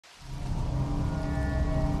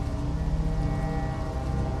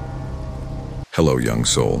Hello, young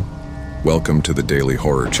soul. Welcome to the Daily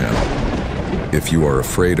Horror Channel. If you are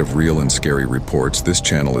afraid of real and scary reports, this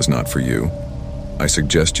channel is not for you. I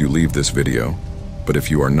suggest you leave this video, but if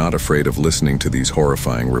you are not afraid of listening to these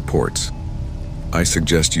horrifying reports, I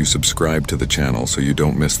suggest you subscribe to the channel so you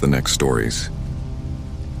don't miss the next stories.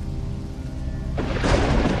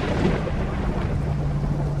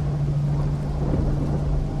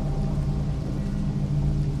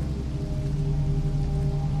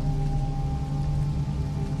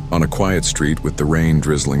 On a quiet street with the rain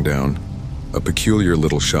drizzling down, a peculiar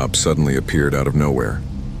little shop suddenly appeared out of nowhere.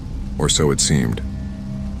 Or so it seemed.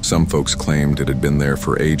 Some folks claimed it had been there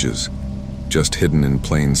for ages, just hidden in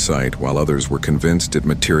plain sight, while others were convinced it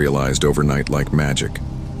materialized overnight like magic.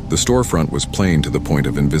 The storefront was plain to the point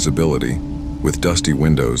of invisibility, with dusty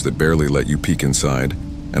windows that barely let you peek inside,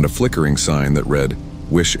 and a flickering sign that read,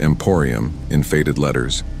 "Wish Emporium," in faded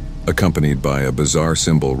letters, accompanied by a bizarre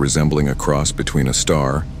symbol resembling a cross between a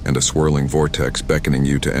star and a swirling vortex beckoning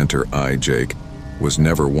you to enter. I, Jake, was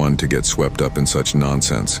never one to get swept up in such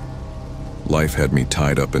nonsense. Life had me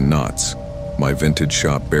tied up in knots, my vintage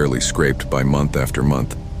shop barely scraped by month after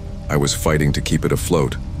month. I was fighting to keep it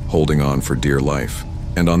afloat, holding on for dear life.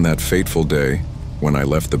 And on that fateful day, when I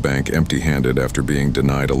left the bank empty-handed after being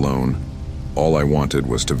denied a loan, all I wanted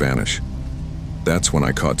was to vanish. That's when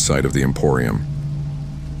I caught sight of the Emporium.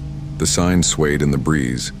 The sign swayed in the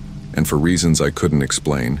breeze, and for reasons I couldn't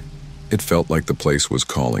explain, it felt like the place was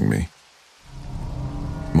calling me.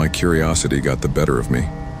 My curiosity got the better of me,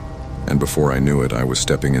 and before I knew it, I was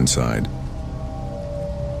stepping inside.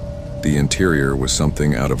 The interior was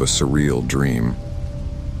something out of a surreal dream.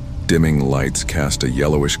 Dimming lights cast a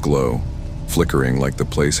yellowish glow, flickering like the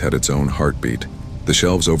place had its own heartbeat. The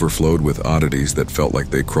shelves overflowed with oddities that felt like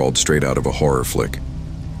they crawled straight out of a horror flick.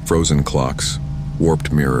 Frozen clocks,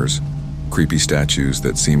 warped mirrors, creepy statues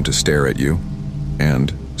that seemed to stare at you,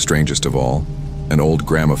 and, strangest of all, an old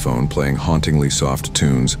gramophone playing hauntingly soft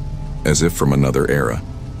tunes, as if from another era.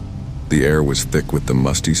 The air was thick with the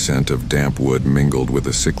musty scent of damp wood mingled with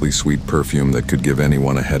a sickly sweet perfume that could give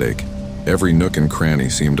anyone a headache. Every nook and cranny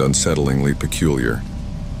seemed unsettlingly peculiar,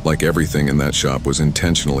 like everything in that shop was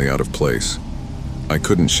intentionally out of place. I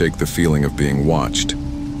couldn't shake the feeling of being watched,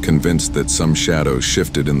 convinced that some shadows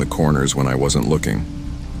shifted in the corners when I wasn't looking.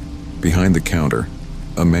 Behind the counter,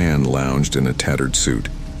 a man lounged in a tattered suit,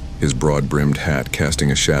 his broad-brimmed hat casting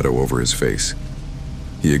a shadow over his face.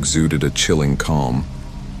 He exuded a chilling calm,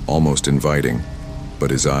 almost inviting, but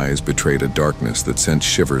his eyes betrayed a darkness that sent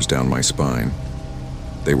shivers down my spine.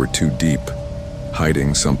 They were too deep,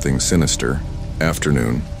 hiding something sinister.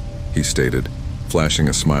 "Afternoon," he stated, flashing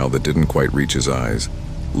a smile that didn't quite reach his eyes.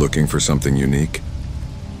 "Looking for something unique?"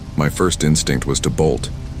 My first instinct was to bolt,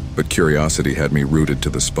 but curiosity had me rooted to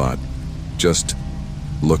the spot. "Just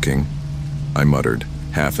looking," I muttered,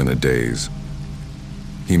 half in a daze.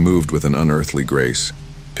 He moved with an unearthly grace,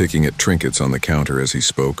 picking at trinkets on the counter as he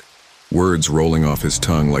spoke, words rolling off his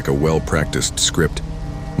tongue like a well-practiced script.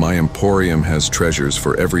 "My emporium has treasures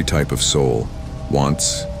for every type of soul,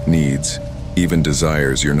 wants, needs, even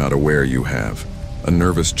desires you're not aware you have." A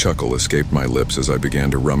nervous chuckle escaped my lips as I began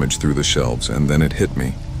to rummage through the shelves, and then it hit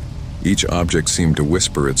me. Each object seemed to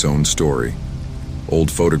whisper its own story. Old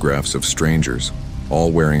photographs of strangers,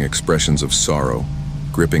 all wearing expressions of sorrow,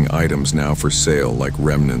 gripping items now for sale like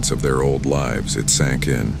remnants of their old lives. It sank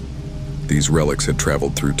in. These relics had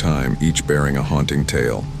traveled through time, each bearing a haunting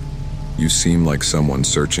tale. "You seem like someone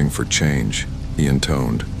searching for change," he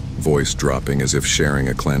intoned, voice dropping as if sharing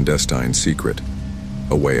a clandestine secret.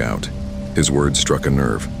 A way out. His words struck a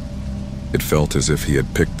nerve. It felt as if he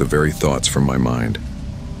had picked the very thoughts from my mind.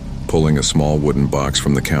 Pulling a small wooden box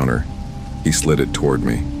from the counter, he slid it toward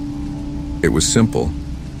me. It was simple,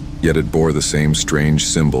 yet it bore the same strange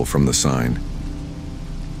symbol from the sign.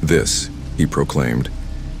 "This," he proclaimed,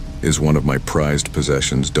 "is one of my prized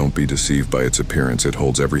possessions. Don't be deceived by its appearance. It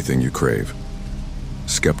holds everything you crave."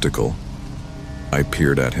 Skeptical, I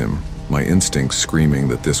peered at him, my instincts screaming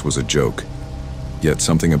that this was a joke. Yet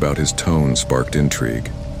something about his tone sparked intrigue.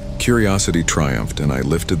 Curiosity triumphed, and I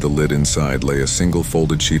lifted the lid. Inside lay a single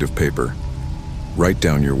folded sheet of paper. "Write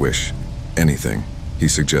down your wish. Anything," he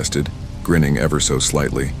suggested, grinning ever so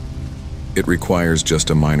slightly. "It requires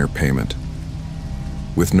just a minor payment."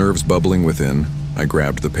 With nerves bubbling within, I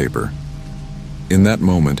grabbed the paper. In that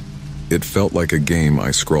moment, it felt like a game.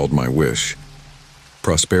 I scrawled my wish.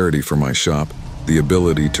 Prosperity for my shop, the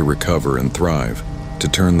ability to recover and thrive. To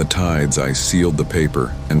turn the tides, I sealed the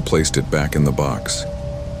paper and placed it back in the box.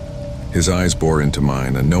 His eyes bore into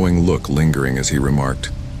mine, a knowing look lingering as he remarked,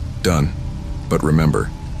 "Done. But remember,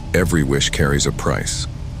 every wish carries a price."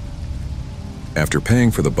 After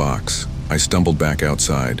paying for the box, I stumbled back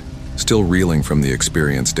outside, still reeling from the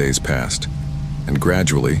experience days past, and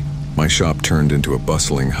gradually, my shop turned into a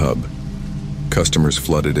bustling hub. Customers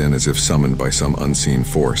flooded in as if summoned by some unseen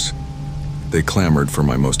force. They clamored for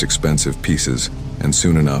my most expensive pieces, and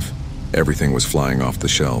soon enough, everything was flying off the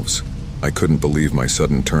shelves. I couldn't believe my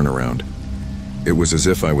sudden turnaround. It was as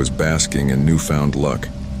if I was basking in newfound luck.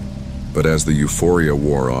 But as the euphoria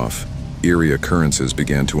wore off, eerie occurrences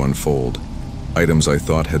began to unfold. Items I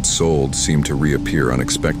thought had sold seemed to reappear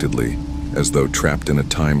unexpectedly, as though trapped in a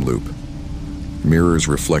time loop. Mirrors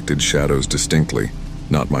reflected shadows distinctly,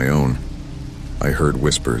 not my own. I heard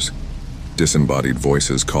whispers, disembodied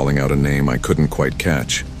voices calling out a name I couldn't quite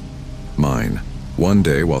catch. Mine. One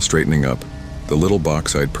day, while straightening up, the little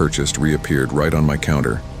box I'd purchased reappeared right on my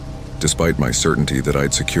counter, despite my certainty that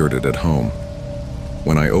I'd secured it at home.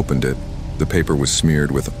 When I opened it, the paper was smeared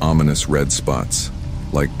with ominous red spots,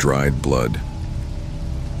 like dried blood.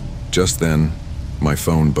 Just then, my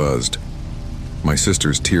phone buzzed. My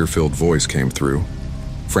sister's tear-filled voice came through,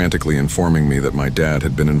 frantically informing me that my dad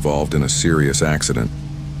had been involved in a serious accident.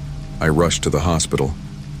 I rushed to the hospital,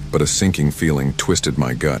 but a sinking feeling twisted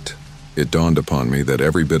my gut. It dawned upon me that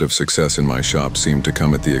every bit of success in my shop seemed to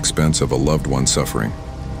come at the expense of a loved one suffering.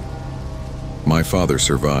 My father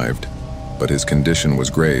survived, but his condition was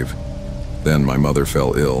grave. Then my mother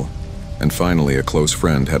fell ill, and finally a close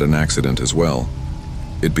friend had an accident as well.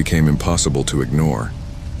 It became impossible to ignore.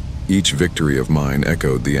 Each victory of mine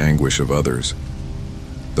echoed the anguish of others.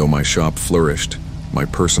 Though my shop flourished, my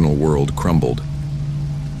personal world crumbled.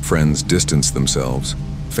 Friends distanced themselves,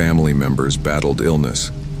 family members battled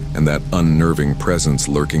illness, and that unnerving presence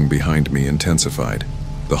lurking behind me intensified.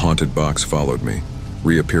 The haunted box followed me,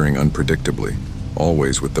 reappearing unpredictably,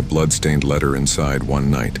 always with the blood-stained letter inside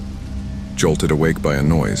one night. Jolted awake by a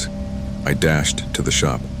noise, I dashed to the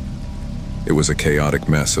shop. It was a chaotic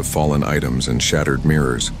mess of fallen items and shattered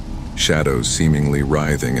mirrors, shadows seemingly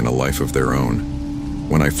writhing in a life of their own.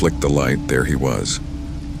 When I flicked the light, there he was,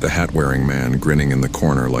 the hat-wearing man grinning in the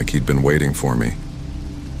corner like he'd been waiting for me.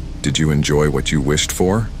 "Did you enjoy what you wished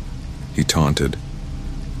for?" he taunted.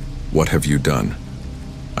 "What have you done?"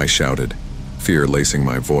 I shouted, fear lacing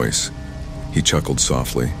my voice. He chuckled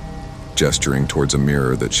softly, gesturing towards a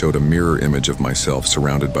mirror that showed a mirror image of myself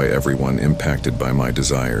surrounded by everyone impacted by my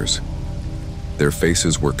desires. Their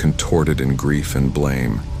faces were contorted in grief and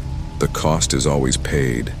blame. "The cost is always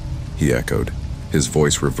paid," he echoed, his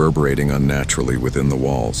voice reverberating unnaturally within the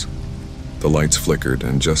walls. The lights flickered,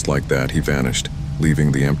 and just like that he vanished,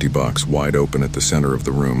 leaving the empty box wide open at the center of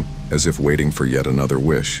the room, as if waiting for yet another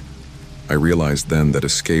wish. I realized then that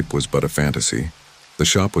escape was but a fantasy. The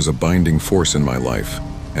shop was a binding force in my life,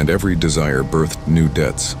 and every desire birthed new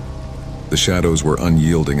debts. The shadows were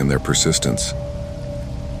unyielding in their persistence.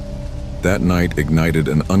 That night ignited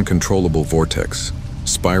an uncontrollable vortex,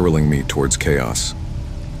 spiraling me towards chaos.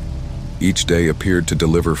 Each day appeared to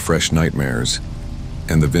deliver fresh nightmares,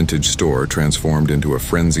 and the vintage store transformed into a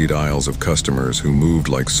frenzied aisles of customers who moved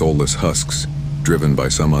like soulless husks, driven by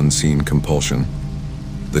some unseen compulsion.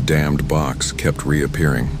 The damned box kept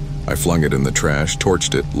reappearing. I flung it in the trash,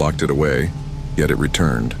 torched it, locked it away, yet it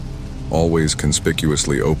returned, always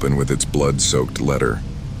conspicuously open with its blood-soaked letter.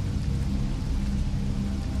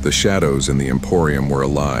 The shadows in the emporium were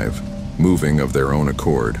alive, moving of their own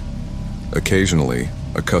accord. Occasionally,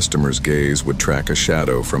 a customer's gaze would track a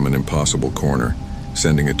shadow from an impossible corner,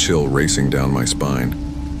 sending a chill racing down my spine.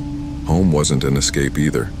 Home wasn't an escape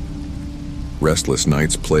either. Restless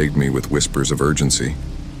nights plagued me with whispers of urgency.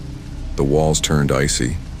 The walls turned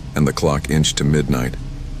icy, and the clock inched to midnight,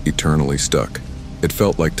 eternally stuck. It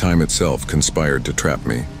felt like time itself conspired to trap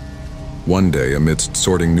me. One day, amidst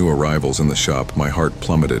sorting new arrivals in the shop, my heart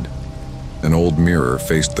plummeted. An old mirror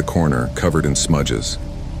faced the corner, covered in smudges.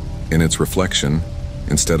 In its reflection,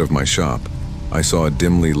 instead of my shop, I saw a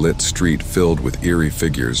dimly lit street filled with eerie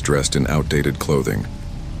figures dressed in outdated clothing.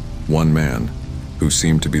 One man, who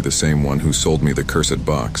seemed to be the same one who sold me the cursed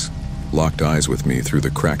box, locked eyes with me through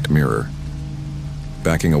the cracked mirror.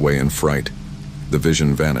 Backing away in fright, the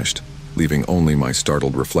vision vanished, leaving only my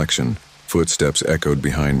startled reflection. Footsteps echoed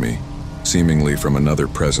behind me, seemingly from another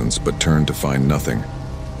presence, but turned to find nothing.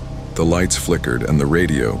 The lights flickered, and the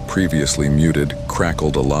radio, previously muted,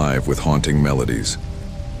 crackled alive with haunting melodies,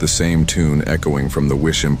 the same tune echoing from the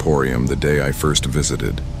Wish Emporium the day I first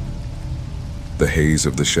visited. The haze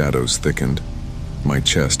of the shadows thickened, my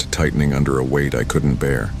chest tightening under a weight I couldn't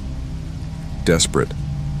bear. Desperate,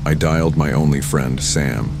 I dialed my only friend,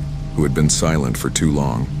 Sam, who had been silent for too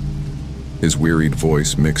long. His wearied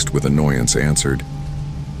voice, mixed with annoyance, answered,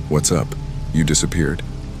 "What's up? You disappeared.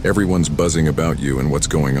 Everyone's buzzing about you and what's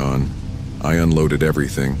going on." I unloaded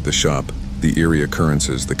everything, the shop, The eerie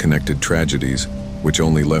occurrences, the connected tragedies, which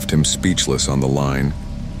only left him speechless on the line.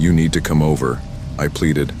 "You need to come over," I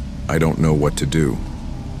pleaded. "I don't know what to do."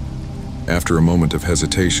 After a moment of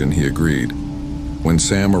hesitation, he agreed. When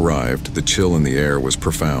Sam arrived, the chill in the air was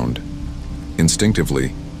profound.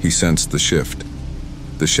 Instinctively, he sensed the shift.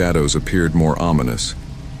 The shadows appeared more ominous,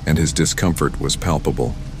 and his discomfort was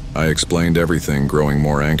palpable. I explained everything, growing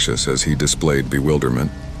more anxious as he displayed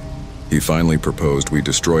bewilderment. He finally proposed we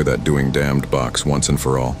destroy that doing damned box once and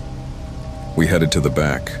for all. We headed to the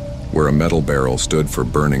back, where a metal barrel stood for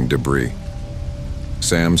burning debris.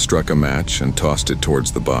 Sam struck a match and tossed it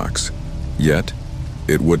towards the box. Yet,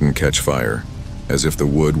 it wouldn't catch fire, as if the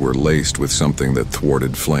wood were laced with something that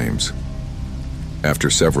thwarted flames. After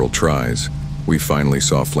several tries, we finally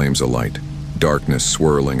saw flames alight, darkness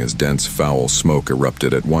swirling as dense foul smoke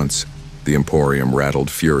erupted at once. The emporium rattled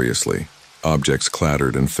furiously, objects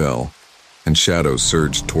clattered and fell, and shadows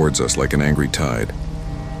surged towards us like an angry tide.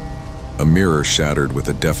 A mirror shattered with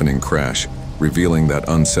a deafening crash, revealing that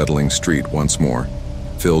unsettling street once more,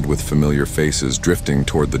 filled with familiar faces drifting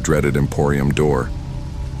toward the dreaded emporium door.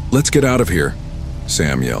 "Let's get out of here,"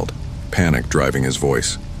 Sam yelled, panic driving his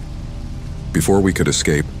voice. Before we could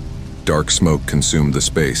escape, dark smoke consumed the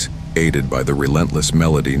space, aided by the relentless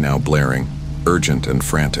melody now blaring, urgent and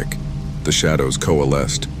frantic. The shadows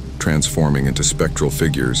coalesced, transforming into spectral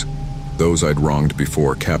figures, those I'd wronged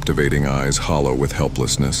before, captivating eyes hollow with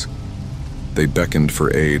helplessness. They beckoned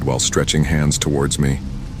for aid while stretching hands towards me,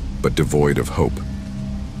 but devoid of hope.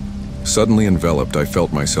 Suddenly enveloped, I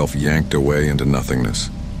felt myself yanked away into nothingness,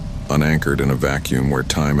 unanchored in a vacuum where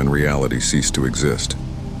time and reality ceased to exist.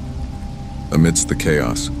 Amidst the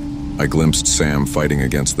chaos, I glimpsed Sam fighting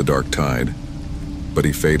against the dark tide, but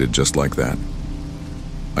he faded just like that.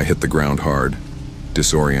 I hit the ground hard,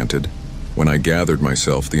 disoriented. When I gathered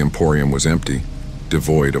myself, the emporium was empty,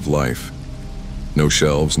 devoid of life. No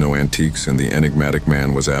shelves, no antiques, and the enigmatic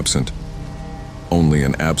man was absent. Only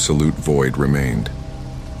an absolute void remained.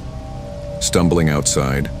 Stumbling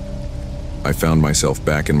outside, I found myself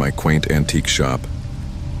back in my quaint antique shop,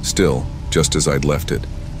 still just as I'd left it.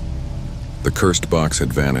 The cursed box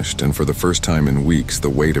had vanished, and for the first time in weeks, the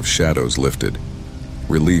weight of shadows lifted.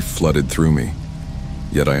 Relief flooded through me.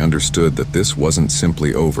 Yet I understood that this wasn't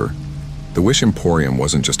simply over. The Wish Emporium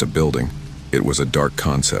wasn't just a building, it was a dark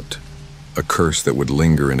concept. A curse that would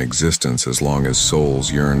linger in existence as long as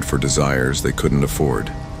souls yearned for desires they couldn't afford.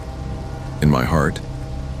 In my heart,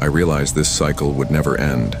 I realized this cycle would never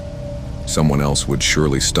end. Someone else would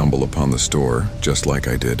surely stumble upon the store, just like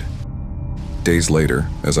I did. Days later,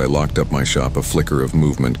 as I locked up my shop, a flicker of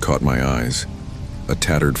movement caught my eyes. A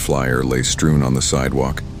tattered flyer lay strewn on the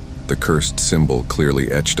sidewalk, the cursed symbol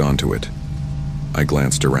clearly etched onto it. I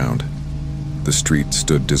glanced around. The street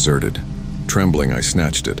stood deserted. Trembling, I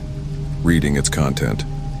snatched it, reading its content.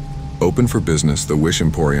 "Open for business, the Wish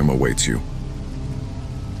Emporium awaits you."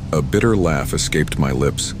 A bitter laugh escaped my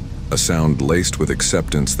lips, a sound laced with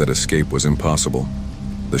acceptance that escape was impossible.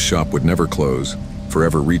 The shop would never close,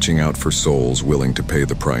 forever reaching out for souls willing to pay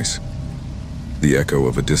the price. The echo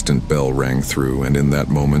of a distant bell rang through, and in that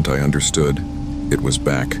moment I understood it was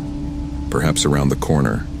back. Perhaps around the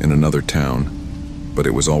corner, in another town, but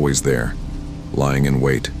it was always there, lying in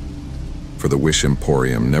wait. For the Wish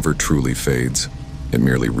Emporium never truly fades, it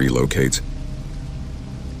merely relocates.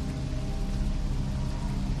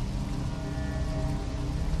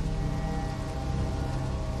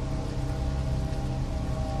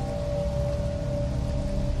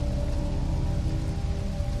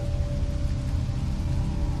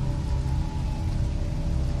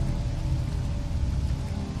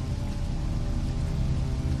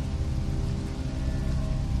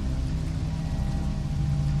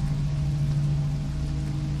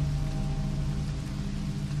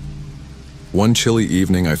 One chilly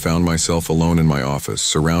evening, I found myself alone in my office,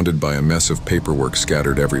 surrounded by a mess of paperwork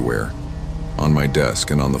scattered everywhere, on my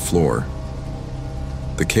desk and on the floor.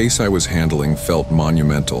 The case I was handling felt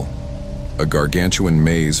monumental, a gargantuan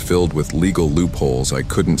maze filled with legal loopholes I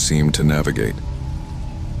couldn't seem to navigate.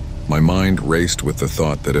 My mind raced with the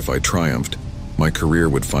thought that if I triumphed, my career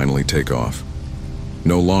would finally take off.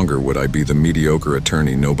 No longer would I be the mediocre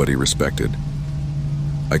attorney nobody respected.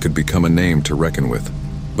 I could become a name to reckon with.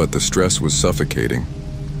 But the stress was suffocating,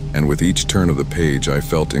 and with each turn of the page I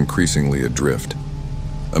felt increasingly adrift.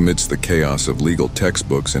 Amidst the chaos of legal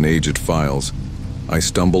textbooks and aged files, I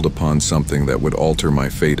stumbled upon something that would alter my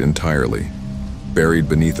fate entirely. Buried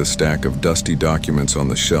beneath a stack of dusty documents on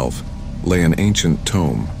the shelf lay an ancient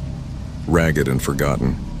tome, ragged and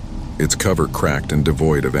forgotten, its cover cracked and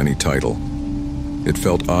devoid of any title. It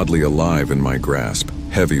felt oddly alive in my grasp,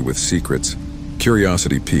 heavy with secrets.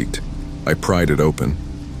 Curiosity piqued, I pried it open,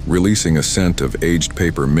 releasing a scent of aged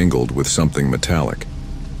paper mingled with something metallic.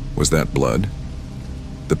 Was that blood?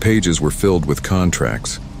 The pages were filled with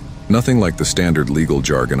contracts, nothing like the standard legal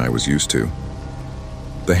jargon I was used to.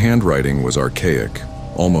 The handwriting was archaic,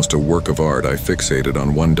 almost a work of art. I fixated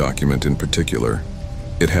on one document in particular.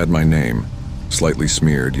 It had my name, slightly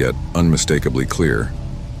smeared yet unmistakably clear.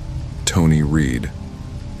 Tony Reed.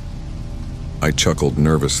 I chuckled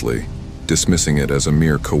nervously, dismissing it as a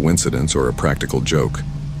mere coincidence or a practical joke.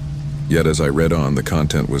 Yet as I read on, the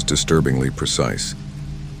content was disturbingly precise.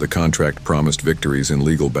 The contract promised victories in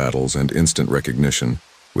legal battles and instant recognition,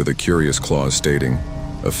 with a curious clause stating,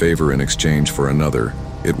 "A favor in exchange for another."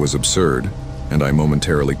 It was absurd, and I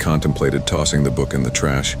momentarily contemplated tossing the book in the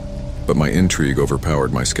trash, but my intrigue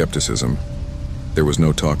overpowered my skepticism. There was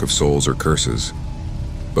no talk of souls or curses,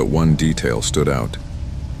 but one detail stood out.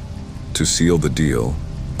 To seal the deal,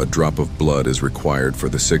 a drop of blood is required for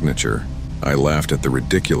the signature. I laughed at the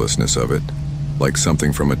ridiculousness of it, like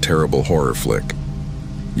something from a terrible horror flick.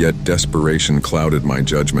 Yet desperation clouded my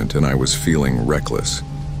judgment and I was feeling reckless.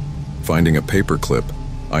 Finding a paper clip,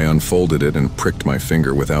 I unfolded it and pricked my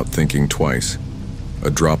finger without thinking twice. A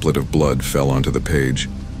droplet of blood fell onto the page,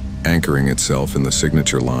 anchoring itself in the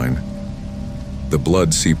signature line. The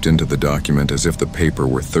blood seeped into the document as if the paper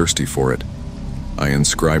were thirsty for it. I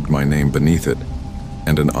inscribed my name beneath it,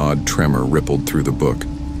 and an odd tremor rippled through the book.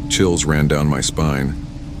 Chills ran down my spine,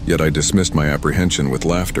 yet I dismissed my apprehension with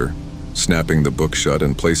laughter, snapping the book shut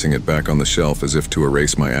and placing it back on the shelf as if to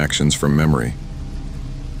erase my actions from memory.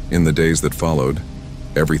 In the days that followed,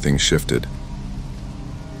 everything shifted.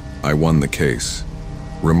 I won the case,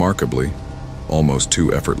 remarkably, almost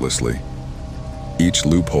too effortlessly. Each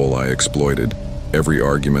loophole I exploited, every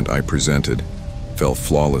argument I presented, fell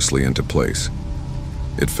flawlessly into place.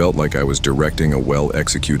 It felt like I was directing a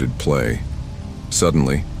well-executed play.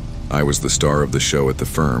 Suddenly, I was the star of the show at the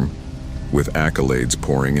firm, with accolades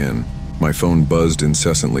pouring in. My phone buzzed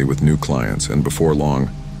incessantly with new clients, and before long,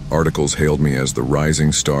 articles hailed me as the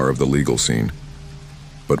rising star of the legal scene.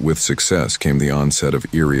 But with success came the onset of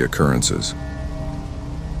eerie occurrences.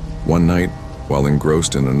 One night, while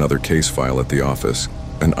engrossed in another case file at the office,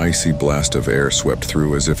 an icy blast of air swept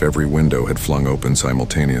through as if every window had flung open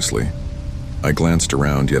simultaneously. I glanced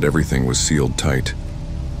around, yet everything was sealed tight.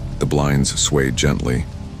 The blinds swayed gently,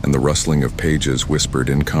 and the rustling of pages whispered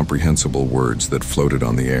incomprehensible words that floated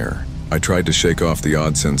on the air. I tried to shake off the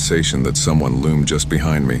odd sensation that someone loomed just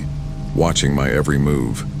behind me, watching my every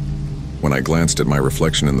move. When I glanced at my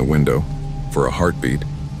reflection in the window, for a heartbeat,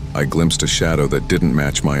 I glimpsed a shadow that didn't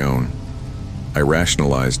match my own. I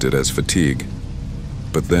rationalized it as fatigue.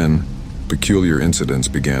 But then, peculiar incidents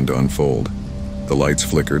began to unfold. The lights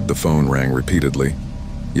flickered, the phone rang repeatedly.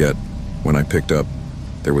 Yet, when I picked up,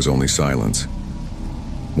 there was only silence.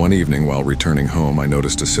 One evening while returning home, I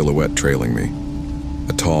noticed a silhouette trailing me.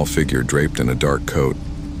 A tall figure draped in a dark coat,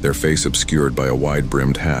 their face obscured by a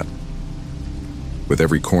wide-brimmed hat. With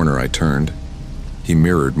every corner I turned, he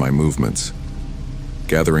mirrored my movements.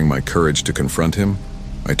 Gathering my courage to confront him,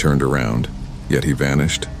 I turned around, yet he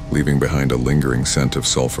vanished, leaving behind a lingering scent of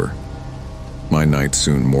sulfur. My night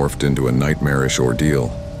soon morphed into a nightmarish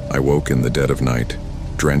ordeal. I woke in the dead of night,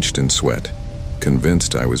 drenched in sweat,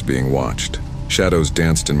 convinced I was being watched. Shadows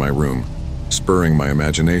danced in my room, spurring my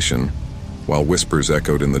imagination, while whispers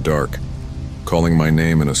echoed in the dark, calling my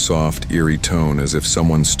name in a soft, eerie tone as if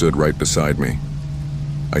someone stood right beside me.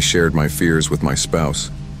 I shared my fears with my spouse,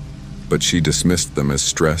 but she dismissed them as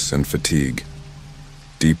stress and fatigue.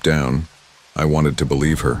 Deep down, I wanted to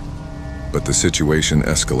believe her, but the situation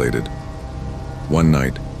escalated. One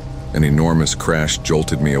night, an enormous crash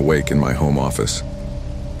jolted me awake in my home office.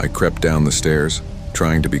 I crept down the stairs,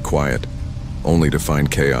 trying to be quiet, only to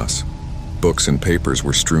find chaos. Books and papers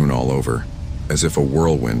were strewn all over, as if a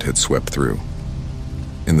whirlwind had swept through.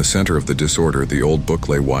 In the center of the disorder, the old book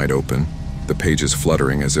lay wide open, the pages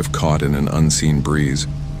fluttering as if caught in an unseen breeze,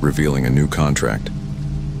 revealing a new contract.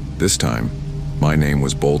 This time, my name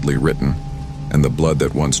was boldly written, and the blood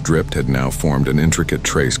that once dripped had now formed an intricate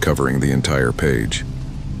trace covering the entire page.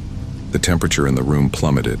 The temperature in the room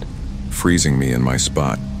plummeted, freezing me in my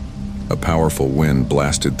spot. A powerful wind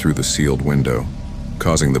blasted through the sealed window,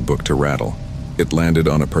 causing the book to rattle. It landed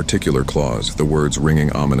on a particular clause, the words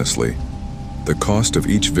ringing ominously. "The cost of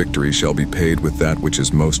each victory shall be paid with that which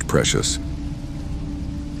is most precious."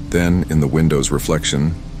 Then, in the window's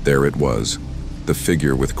reflection, there it was, the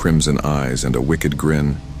figure with crimson eyes and a wicked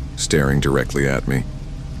grin, staring directly at me.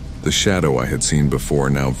 The shadow I had seen before,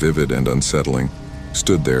 now vivid and unsettling,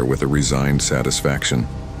 stood there with a resigned satisfaction.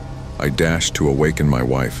 I dashed to awaken my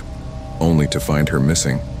wife, only to find her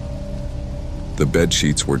missing. The bed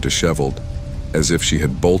sheets were disheveled, as if she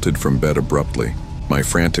had bolted from bed abruptly. My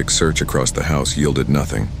frantic search across the house yielded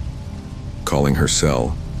nothing. Calling her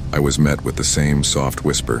cell, I was met with the same soft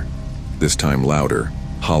whisper, this time louder,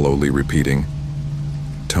 hollowly repeating,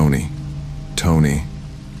 "Tony, Tony,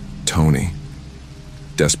 Tony."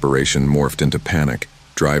 Desperation morphed into panic,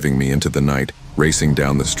 driving me into the night, racing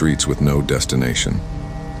down the streets with no destination.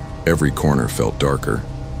 Every corner felt darker,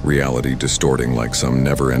 reality distorting like some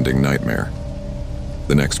never-ending nightmare.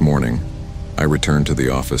 The next morning, I returned to the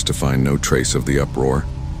office to find no trace of the uproar,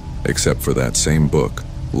 except for that same book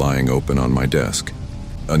lying open on my desk.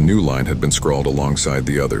 A new line had been scrawled alongside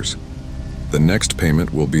the others. "The next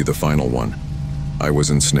payment will be the final one." I was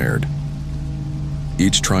ensnared.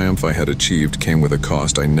 Each triumph I had achieved came with a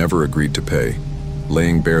cost I never agreed to pay,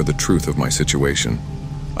 laying bare the truth of my situation.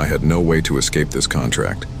 I had no way to escape this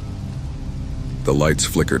contract. The lights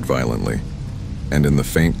flickered violently, and in the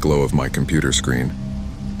faint glow of my computer screen,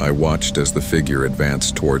 I watched as the figure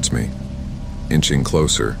advanced towards me, inching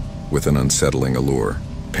closer with an unsettling allure.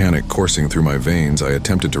 Panic coursing through my veins, I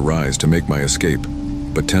attempted to rise to make my escape,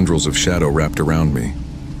 but tendrils of shadow wrapped around me.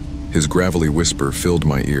 His gravelly whisper filled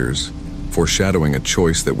my ears, foreshadowing a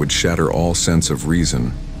choice that would shatter all sense of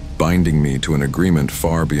reason, binding me to an agreement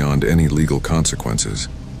far beyond any legal consequences.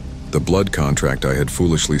 The blood contract I had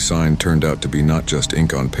foolishly signed turned out to be not just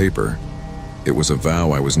ink on paper. It was a vow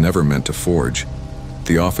I was never meant to forge.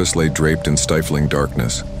 The office lay draped in stifling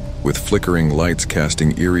darkness, with flickering lights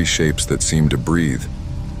casting eerie shapes that seemed to breathe.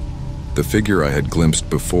 The figure I had glimpsed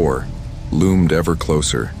before loomed ever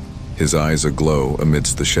closer, his eyes aglow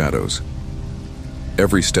amidst the shadows.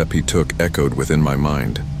 Every step he took echoed within my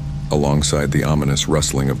mind, alongside the ominous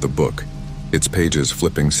rustling of the book, its pages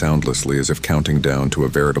flipping soundlessly as if counting down to a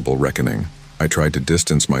veritable reckoning. I tried to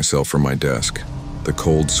distance myself from my desk, the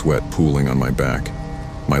cold sweat pooling on my back,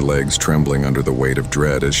 my legs trembling under the weight of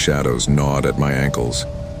dread as shadows gnawed at my ankles,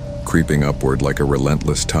 creeping upward like a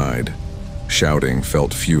relentless tide. Shouting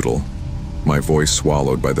felt futile, my voice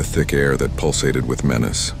swallowed by the thick air that pulsated with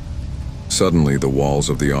menace. Suddenly, the walls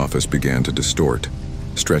of the office began to distort,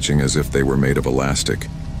 stretching as if they were made of elastic,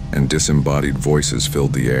 and disembodied voices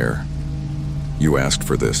filled the air. "You asked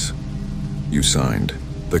for this. You signed."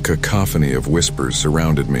 The cacophony of whispers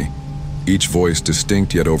surrounded me, each voice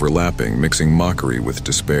distinct yet overlapping, mixing mockery with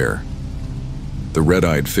despair. The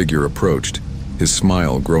red-eyed figure approached, his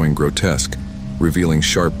smile growing grotesque, revealing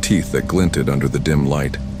sharp teeth that glinted under the dim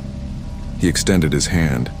light. He extended his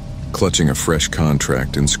hand, clutching a fresh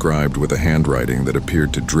contract inscribed with a handwriting that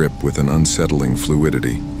appeared to drip with an unsettling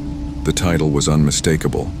fluidity. The title was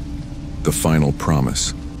unmistakable, "The Final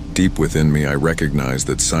Promise." Deep within me, I recognized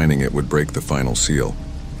that signing it would break the final seal.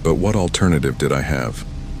 But what alternative did I have?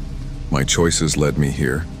 My choices led me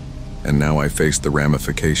here, and now I faced the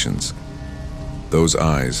ramifications. Those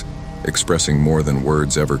eyes, expressing more than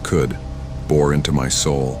words ever could, bore into my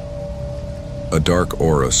soul. A dark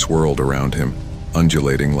aura swirled around him,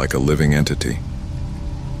 undulating like a living entity.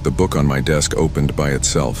 The book on my desk opened by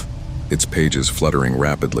itself, its pages fluttering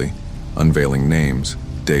rapidly, unveiling names,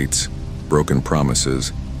 dates, broken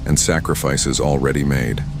promises, and sacrifices already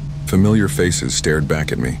made. Familiar faces stared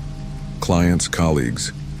back at me. Clients,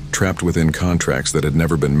 colleagues, trapped within contracts that had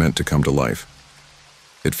never been meant to come to life.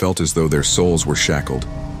 It felt as though their souls were shackled,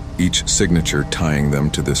 each signature tying them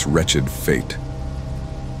to this wretched fate.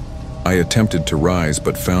 I attempted to rise,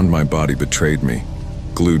 but found my body betrayed me,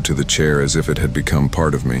 glued to the chair as if it had become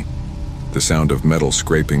part of me. The sound of metal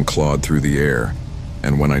scraping clawed through the air,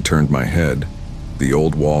 and when I turned my head, the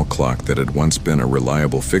old wall clock that had once been a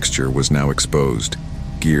reliable fixture was now exposed,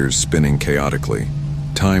 gears spinning chaotically.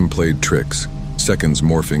 Time played tricks, seconds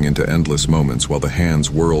morphing into endless moments while the hands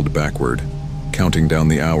whirled backward, counting down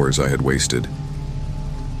the hours I had wasted.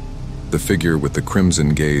 The figure with the crimson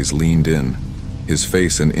gaze leaned in, his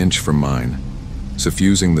face an inch from mine,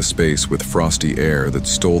 suffusing the space with frosty air that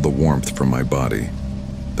stole the warmth from my body.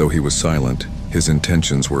 Though he was silent, his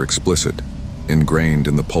intentions were explicit. Ingrained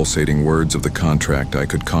in the pulsating words of the contract, I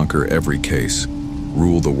could conquer every case,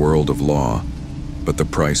 rule the world of law, but the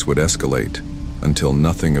price would escalate until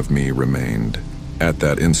nothing of me remained. At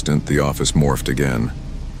that instant, the office morphed again,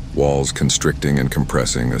 walls constricting and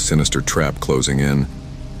compressing, a sinister trap closing in.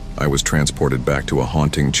 I was transported back to a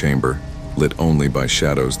haunting chamber, lit only by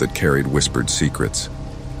shadows that carried whispered secrets.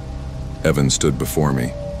 Evan stood before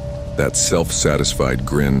me, that self-satisfied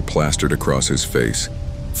grin plastered across his face,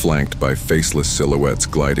 flanked by faceless silhouettes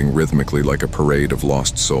gliding rhythmically like a parade of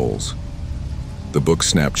lost souls. The book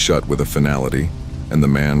snapped shut with a finality, and the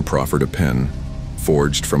man proffered a pen,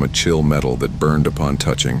 forged from a chill metal that burned upon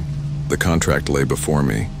touching. The contract lay before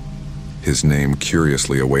me, his name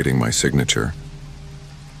curiously awaiting my signature.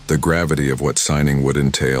 The gravity of what signing would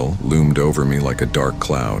entail loomed over me like a dark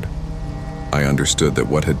cloud. I understood that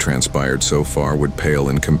what had transpired so far would pale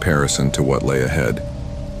in comparison to what lay ahead.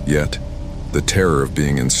 Yet, the terror of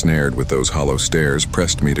being ensnared with those hollow stares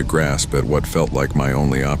pressed me to grasp at what felt like my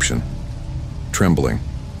only option. Trembling,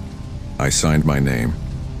 I signed my name.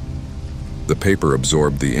 The paper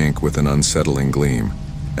absorbed the ink with an unsettling gleam,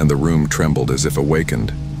 and the room trembled as if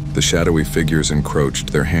awakened. The shadowy figures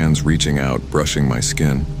encroached, their hands reaching out, brushing my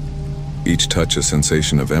skin. Each touch a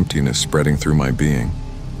sensation of emptiness spreading through my being.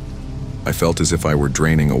 I felt as if I were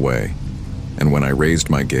draining away, and when I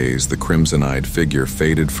raised my gaze, the crimson-eyed figure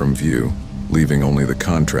faded from view, leaving only the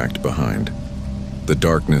contract behind. The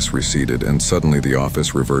darkness receded, and suddenly the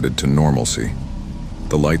office reverted to normalcy.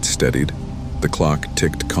 The lights steadied, the clock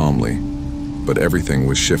ticked calmly, but everything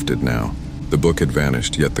was shifted now. The book had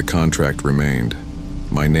vanished, yet the contract remained,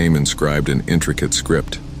 my name inscribed in intricate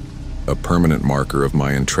script, a permanent marker of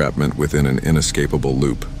my entrapment within an inescapable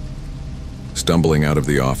loop. Stumbling out of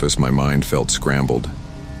the office, my mind felt scrambled.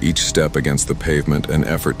 Each step against the pavement, an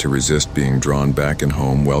effort to resist being drawn back and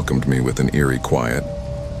home, welcomed me with an eerie quiet.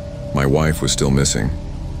 My wife was still missing,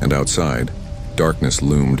 and outside, darkness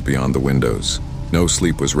loomed beyond the windows. No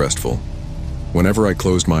sleep was restful. Whenever I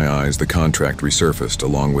closed my eyes, the contract resurfaced,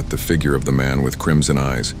 along with the figure of the man with crimson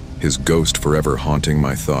eyes, his ghost forever haunting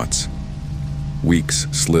my thoughts. Weeks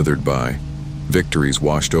slithered by. Victories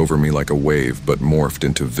washed over me like a wave, but morphed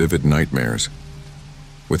into vivid nightmares.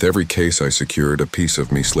 With every case I secured, a piece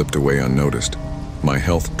of me slipped away unnoticed. My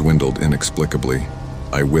health dwindled inexplicably.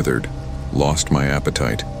 I withered, lost my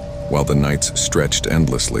appetite, while the nights stretched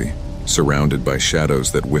endlessly, surrounded by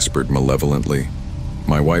shadows that whispered malevolently.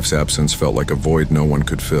 My wife's absence felt like a void no one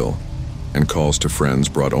could fill, and calls to friends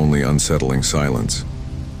brought only unsettling silence.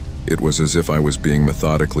 It was as if I was being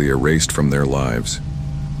methodically erased from their lives.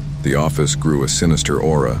 The office grew a sinister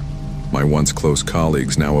aura. My once close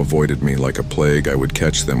colleagues now avoided me like a plague. I would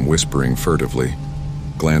catch them whispering furtively,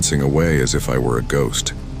 glancing away as if I were a ghost.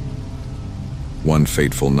 One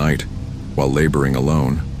fateful night, while laboring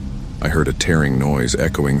alone, I heard a tearing noise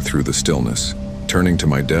echoing through the stillness. Turning to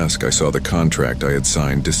my desk, I saw the contract I had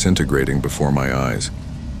signed disintegrating before my eyes,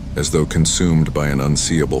 as though consumed by an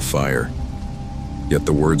unseeable fire. Yet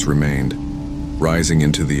the words remained, rising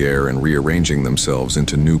into the air and rearranging themselves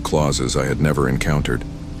into new clauses I had never encountered.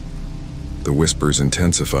 The whispers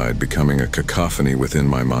intensified, becoming a cacophony within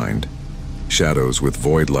my mind. Shadows with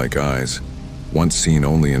void-like eyes, once seen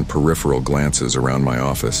only in peripheral glances around my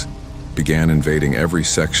office, began invading every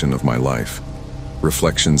section of my life.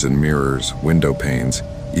 Reflections in mirrors, window panes,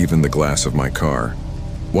 even the glass of my car.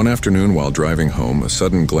 One afternoon while driving home, a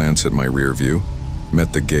sudden glance at my rear view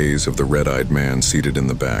met the gaze of the red-eyed man seated in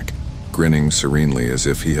the back, grinning serenely as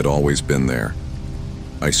if he had always been there.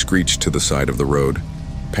 I screeched to the side of the road,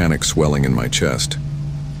 panic swelling in my chest,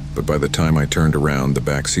 but by the time I turned around, the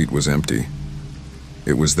back seat was empty.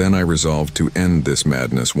 It was then I resolved to end this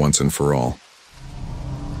madness once and for all.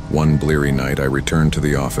 One bleary night, I returned to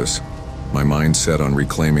the office, my mind set on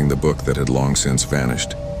reclaiming the book that had long since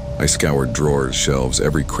vanished. I scoured drawers, shelves,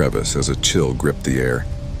 every crevice as a chill gripped the air,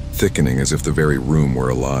 thickening as if the very room were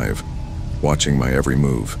alive, watching my every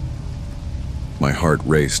move. My heart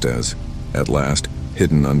raced as, at last,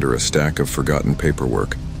 hidden under a stack of forgotten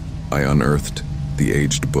paperwork, I unearthed the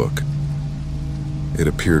aged book. It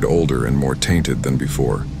appeared older and more tainted than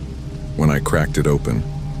before. When I cracked it open,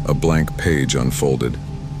 a blank page unfolded,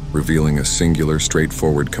 revealing a singular,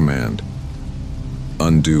 straightforward command.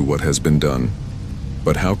 Undo what has been done.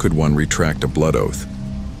 But how could one retract a blood oath?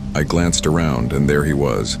 I glanced around, and there he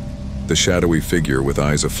was, the shadowy figure with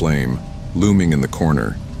eyes aflame, looming in the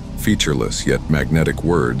corner. Featureless yet magnetic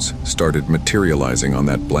words started materializing on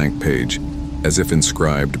that blank page, as if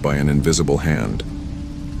inscribed by an invisible hand.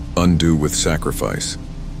 Undo with sacrifice.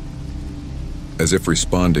 As if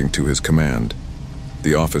responding to his command,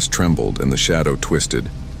 the office trembled and the shadow twisted,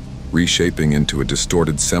 reshaping into a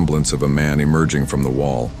distorted semblance of a man emerging from the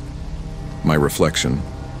wall. My reflection,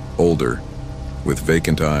 older, with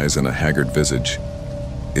vacant eyes and a haggard visage.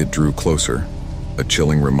 It drew closer, a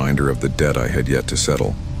chilling reminder of the debt I had yet to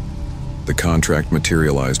settle. The contract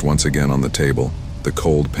materialized once again on the table, the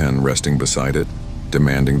cold pen resting beside it,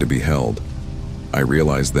 demanding to be held. I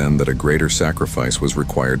realized then that a greater sacrifice was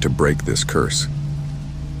required to break this curse.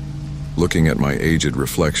 Looking at my aged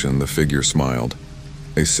reflection, the figure smiled,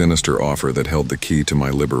 a sinister offer that held the key to my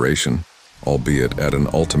liberation, albeit at an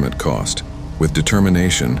ultimate cost. With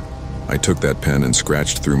determination, I took that pen and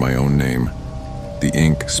scratched through my own name, the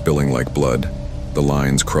ink spilling like blood, the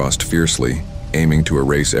lines crossed fiercely, aiming to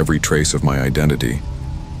erase every trace of my identity.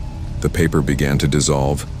 The paper began to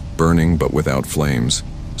dissolve, burning but without flames,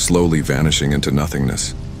 slowly vanishing into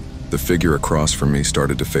nothingness. The figure across from me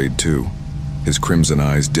started to fade too, his crimson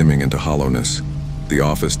eyes dimming into hollowness. The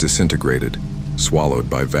office disintegrated, swallowed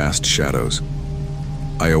by vast shadows.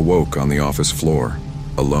 I awoke on the office floor,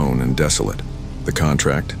 alone and desolate. The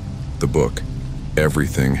contract, the book,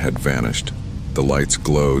 everything had vanished. The lights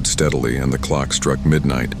glowed steadily and the clock struck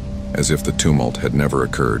midnight, as if the tumult had never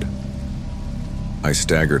occurred. I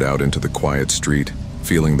staggered out into the quiet street,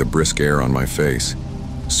 feeling the brisk air on my face,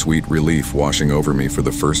 sweet relief washing over me for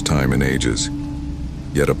the first time in ages.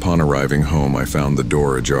 Yet upon arriving home, I found the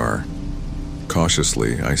door ajar.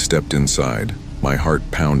 Cautiously, I stepped inside, my heart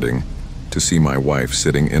pounding, to see my wife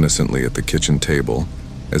sitting innocently at the kitchen table,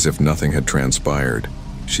 as if nothing had transpired.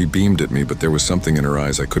 She beamed at me, but there was something in her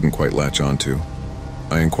eyes I couldn't quite latch onto.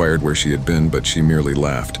 I inquired where she had been, but she merely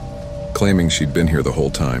laughed, claiming she'd been here the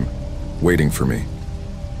whole time, waiting for me.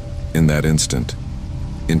 In that instant,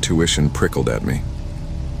 intuition prickled at me.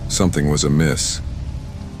 Something was amiss.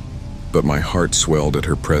 But my heart swelled at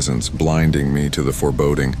her presence, blinding me to the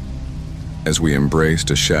foreboding. As we embraced,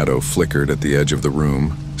 a shadow flickered at the edge of the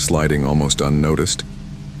room, sliding almost unnoticed.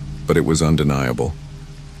 But it was undeniable.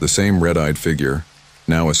 The same red-eyed figure,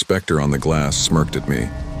 now a specter on the glass, smirked at me.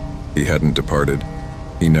 He hadn't departed.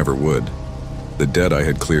 He never would. The dead I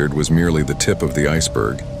had cleared was merely the tip of the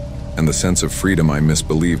iceberg, and the sense of freedom I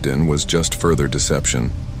misbelieved in was just further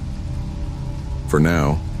deception. For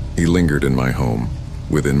now, he lingered in my home,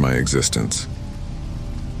 within my existence.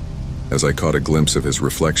 As I caught a glimpse of his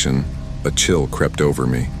reflection, a chill crept over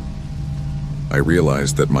me. I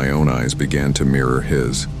realized that my own eyes began to mirror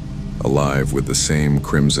his, alive with the same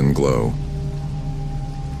crimson glow.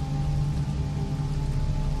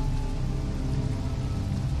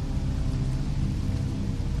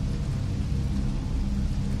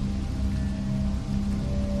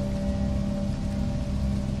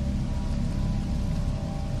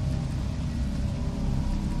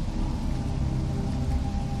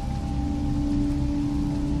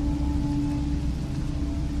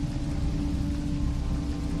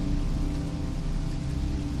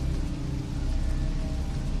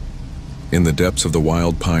 In the depths of the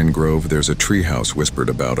wild pine grove, there's a treehouse whispered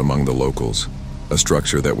about among the locals, a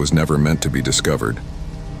structure that was never meant to be discovered.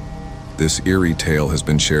 This eerie tale has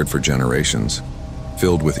been shared for generations,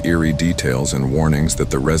 filled with eerie details and warnings that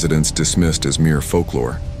the residents dismissed as mere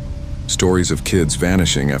folklore. Stories of kids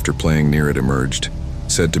vanishing after playing near it emerged,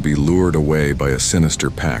 said to be lured away by a sinister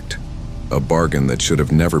pact, a bargain that should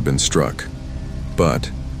have never been struck. But,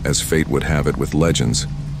 as fate would have it with legends,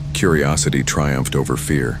 curiosity triumphed over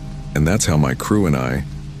fear. And that's how my crew and I,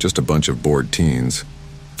 just a bunch of bored teens,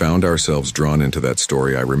 found ourselves drawn into that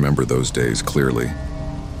story. I remember those days clearly.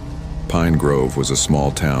 Pine Grove was a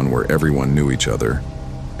small town where everyone knew each other,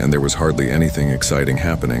 and there was hardly anything exciting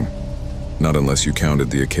happening, not unless you counted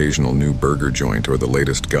the occasional new burger joint or the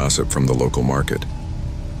latest gossip from the local market.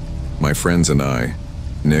 My friends and I,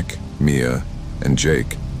 Nick, Mia, and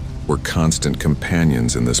Jake, were constant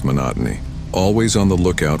companions in this monotony, always on the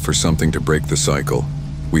lookout for something to break the cycle.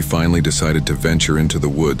 We finally decided to venture into the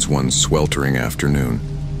woods one sweltering afternoon.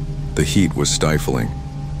 The heat was stifling,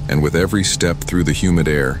 and with every step through the humid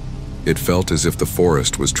air, it felt as if the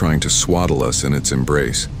forest was trying to swaddle us in its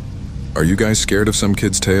embrace. "Are you guys scared of some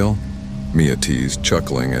kid's tale?" Mia teased,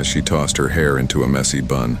 chuckling as she tossed her hair into a messy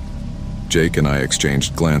bun. Jake and I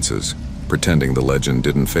exchanged glances, pretending the legend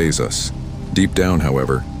didn't faze us. Deep down,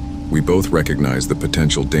 however, we both recognized the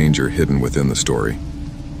potential danger hidden within the story.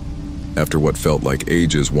 After what felt like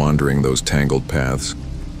ages wandering those tangled paths,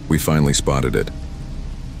 we finally spotted it.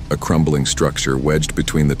 A crumbling structure wedged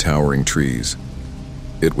between the towering trees.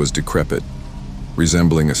 It was decrepit,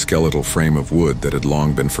 resembling a skeletal frame of wood that had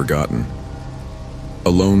long been forgotten. A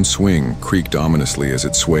lone swing creaked ominously as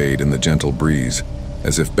it swayed in the gentle breeze,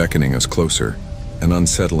 as if beckoning us closer. An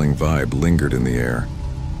unsettling vibe lingered in the air.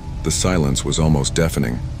 The silence was almost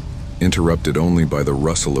deafening, interrupted only by the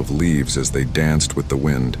rustle of leaves as they danced with the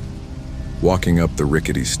wind. Walking up the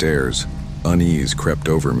rickety stairs, unease crept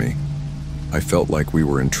over me. I felt like we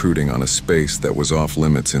were intruding on a space that was off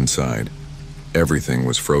limits inside. Everything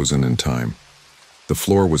was frozen in time. The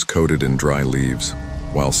floor was coated in dry leaves,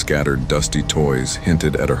 while scattered dusty toys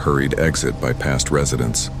hinted at a hurried exit by past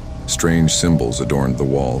residents. Strange symbols adorned the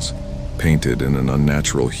walls, painted in an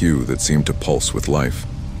unnatural hue that seemed to pulse with life.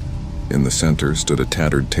 In the center stood a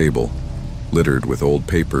tattered table, littered with old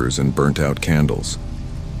papers and burnt-out candles.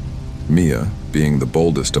 Mia, being the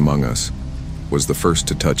boldest among us, was the first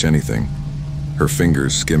to touch anything, her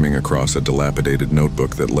fingers skimming across a dilapidated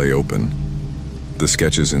notebook that lay open. The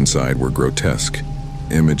sketches inside were grotesque,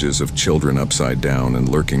 images of children upside down and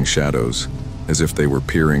lurking shadows, as if they were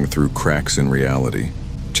peering through cracks in reality.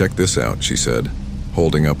 "Check this out," she said,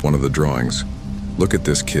 holding up one of the drawings. "Look at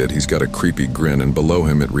this kid, he's got a creepy grin, and below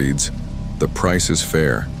him it reads, 'The price is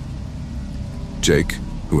fair.'" Jake,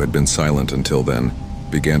 who had been silent until then,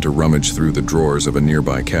 began to rummage through the drawers of a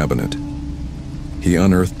nearby cabinet. He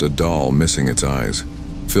unearthed a doll missing its eyes,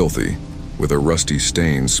 filthy, with a rusty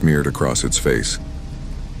stain smeared across its face.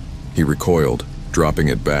 He recoiled, dropping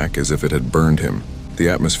it back as if it had burned him. The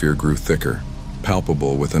atmosphere grew thicker,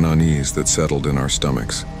 palpable with an unease that settled in our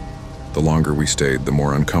stomachs. The longer we stayed, the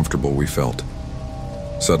more uncomfortable we felt.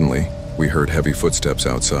 Suddenly, we heard heavy footsteps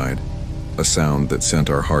outside, a sound that sent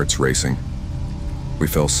our hearts racing. We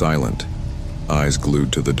fell silent, eyes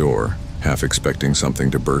glued to the door, half expecting something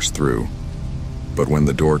to burst through. But when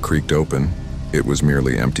the door creaked open, it was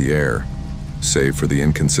merely empty air, save for the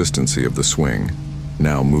inconsistency of the swing,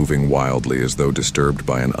 now moving wildly as though disturbed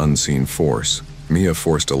by an unseen force. Mia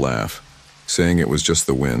forced a laugh, saying it was just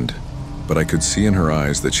the wind, but I could see in her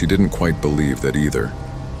eyes that she didn't quite believe that either.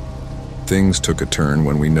 Things took a turn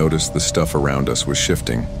when we noticed the stuff around us was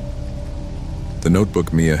shifting. The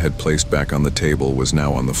notebook Mia had placed back on the table was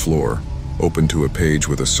now on the floor, open to a page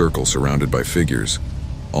with a circle surrounded by figures,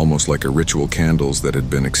 almost like a ritual. Candles that had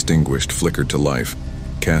been extinguished flickered to life,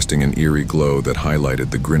 casting an eerie glow that highlighted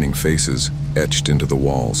the grinning faces etched into the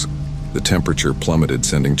walls. The temperature plummeted,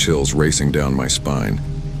 sending chills racing down my spine.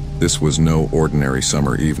 This was no ordinary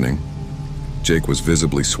summer evening. Jake was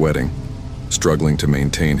visibly sweating, struggling to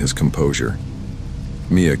maintain his composure.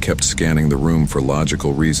 Mia kept scanning the room for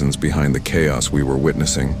logical reasons behind the chaos we were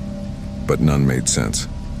witnessing, but none made sense.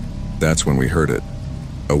 That's when we heard it,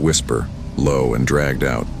 a whisper, low and dragged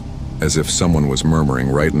out, as if someone was murmuring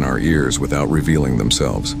right in our ears without revealing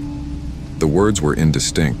themselves. The words were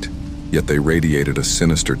indistinct, yet they radiated a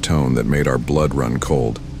sinister tone that made our blood run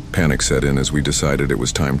cold. Panic set in as we decided it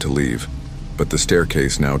was time to leave, but the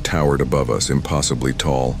staircase now towered above us, impossibly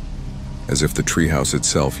tall, as if the treehouse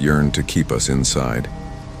itself yearned to keep us inside.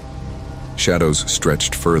 Shadows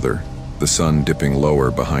stretched further, the sun dipping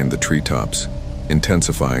lower behind the treetops,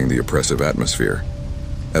 intensifying the oppressive atmosphere.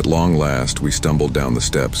 At long last, we stumbled down the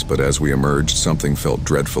steps, but as we emerged, something felt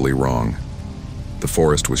dreadfully wrong. The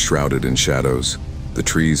forest was shrouded in shadows, the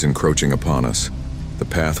trees encroaching upon us, the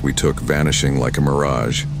path we took vanishing like a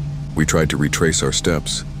mirage. We tried to retrace our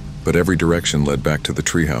steps, but every direction led back to the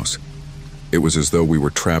treehouse. It was as though we were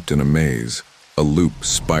trapped in a maze, a loop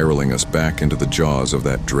spiraling us back into the jaws of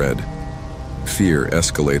that dread. Fear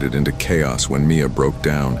escalated into chaos when Mia broke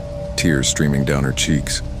down, tears streaming down her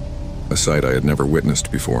cheeks, a sight I had never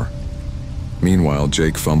witnessed before. Meanwhile,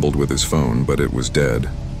 Jake fumbled with his phone, but it was dead,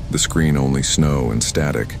 the screen only snow and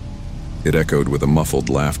static. It echoed with a muffled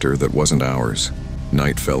laughter that wasn't ours.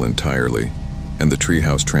 Night fell entirely, and the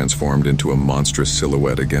treehouse transformed into a monstrous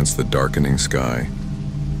silhouette against the darkening sky.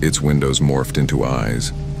 Its windows morphed into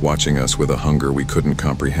eyes, watching us with a hunger we couldn't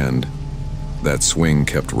comprehend. That swing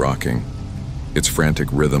kept rocking, its frantic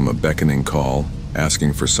rhythm a beckoning call,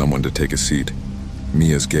 asking for someone to take a seat.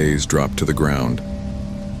 Mia's gaze dropped to the ground.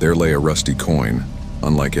 There lay a rusty coin,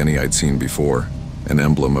 unlike any I'd seen before, an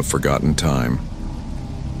emblem of forgotten time.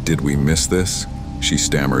 "Did we miss this?" she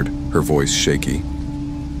stammered, her voice shaky.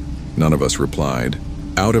 None of us replied.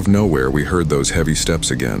 Out of nowhere, we heard those heavy steps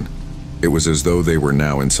again. It was as though they were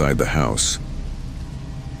now inside the house.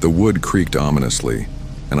 The wood creaked ominously,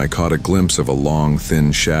 and I caught a glimpse of a long,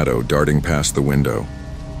 thin shadow darting past the window.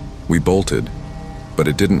 We bolted, but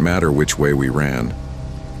it didn't matter which way we ran.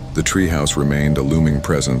 The treehouse remained a looming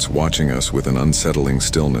presence, watching us with an unsettling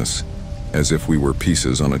stillness, as if we were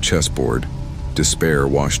pieces on a chessboard. Despair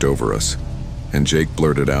washed over us, and Jake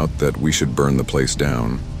blurted out that we should burn the place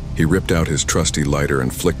down. He ripped out his trusty lighter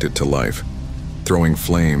and flicked it to life, throwing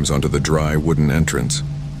flames onto the dry wooden entrance.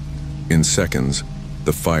 In seconds,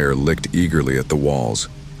 the fire licked eagerly at the walls,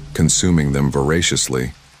 consuming them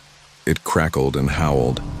voraciously. It crackled and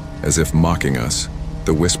howled, as if mocking us,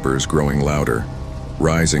 the whispers growing louder,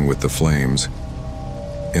 rising with the flames.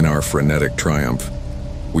 In our frenetic triumph,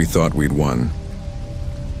 we thought we'd won.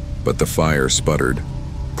 But the fire sputtered,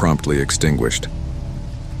 promptly extinguished.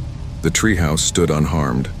 The treehouse stood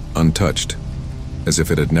unharmed, untouched, as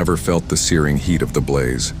if it had never felt the searing heat of the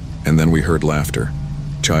blaze. And then we heard laughter,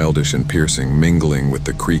 childish and piercing, mingling with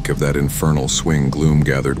the creak of that infernal swing. Gloom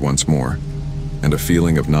gathered once more, and a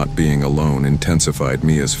feeling of not being alone intensified.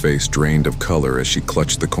 Mia's face drained of color as she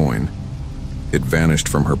clutched the coin. It vanished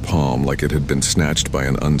from her palm like it had been snatched by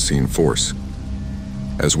an unseen force.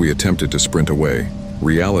 As we attempted to sprint away,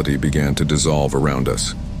 reality began to dissolve around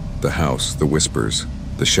us. The house, the whispers,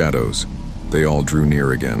 the shadows, they all drew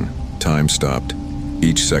near again. Time stopped,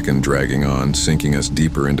 each second dragging on, sinking us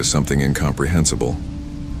deeper into something incomprehensible.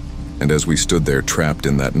 And as we stood there trapped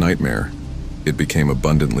in that nightmare, it became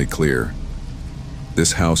abundantly clear.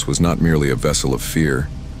 This house was not merely a vessel of fear.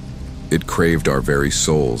 It craved our very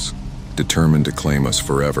souls, determined to claim us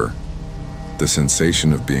forever. The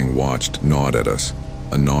sensation of being watched gnawed at us,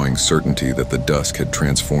 a gnawing certainty that the dusk had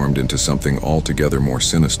transformed into something altogether more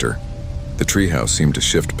sinister. The treehouse seemed to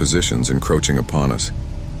shift positions, encroaching upon us,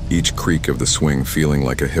 each creak of the swing feeling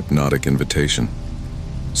like a hypnotic invitation.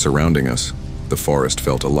 Surrounding us, the forest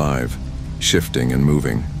felt alive, shifting and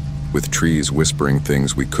moving, with trees whispering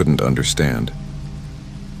things we couldn't understand.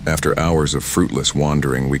 After hours of fruitless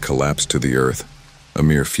wandering, we collapsed to the earth, a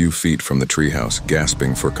mere few feet from the treehouse,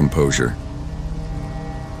 gasping for composure.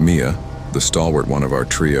 Mia, the stalwart one of our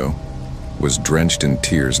trio, was drenched in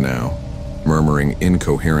tears now, murmuring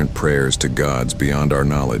incoherent prayers to gods beyond our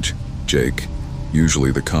knowledge. Jake,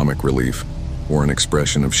 usually the comic relief, wore an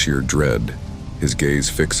expression of sheer dread, his gaze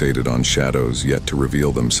fixated on shadows yet to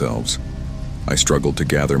reveal themselves. I struggled to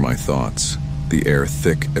gather my thoughts, the air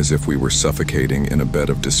thick as if we were suffocating in a bed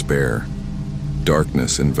of despair.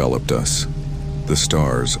 Darkness enveloped us, the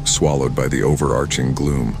stars swallowed by the overarching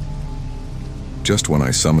gloom. Just when I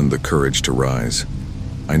summoned the courage to rise,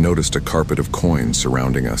 I noticed a carpet of coins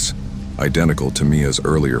surrounding us, identical to Mia's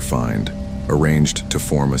earlier find, arranged to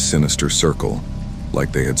form a sinister circle,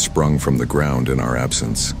 like they had sprung from the ground in our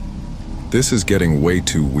absence. "This is getting way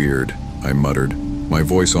too weird," I muttered, my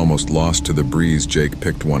voice almost lost to the breeze. Jake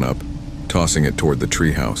picked one up, tossing it toward the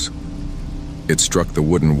treehouse. It struck the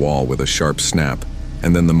wooden wall with a sharp snap,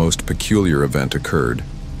 and then the most peculiar event occurred.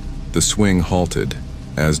 The swing halted,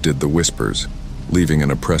 as did the whispers, leaving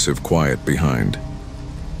an oppressive quiet behind.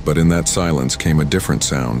 But in that silence came a different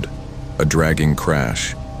sound, a dragging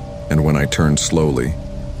crash, and when I turned slowly,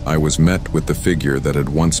 I was met with the figure that had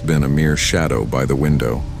once been a mere shadow by the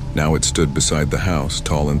window. Now it stood beside the house,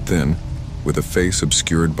 tall and thin, with a face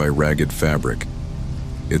obscured by ragged fabric.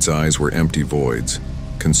 Its eyes were empty voids,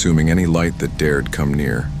 consuming any light that dared come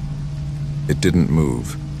near. It didn't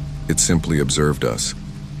move. It simply observed us,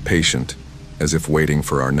 patient, as if waiting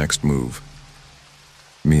for our next move.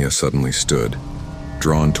 Mia suddenly stood,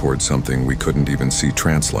 drawn toward something we couldn't even see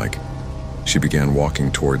trance-like. She began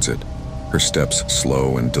walking towards it, her steps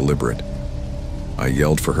slow and deliberate. I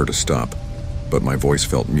yelled for her to stop, but my voice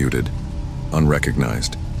felt muted,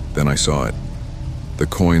 unrecognized. Then I saw it. The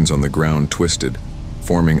coins on the ground twisted,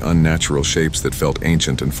 forming unnatural shapes that felt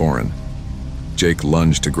ancient and foreign. Jake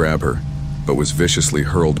lunged to grab her, but was viciously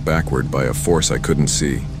hurled backward by a force I couldn't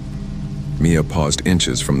see. Mia paused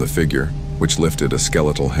inches from the figure, which lifted a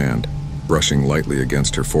skeletal hand, brushing lightly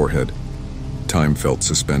against her forehead. Time felt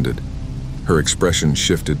suspended. Her expression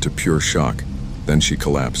shifted to pure shock, then she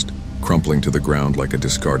collapsed, crumpling to the ground like a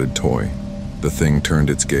discarded toy. The thing turned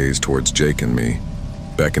its gaze towards Jake and me,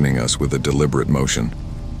 beckoning us with a deliberate motion.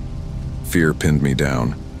 Fear pinned me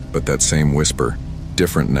down, but that same whisper,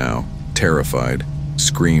 different now, terrified,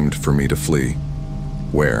 screamed for me to flee.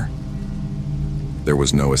 Where? There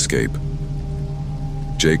was no escape.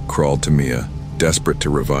 Jake crawled to Mia, desperate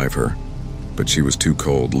to revive her, but she was too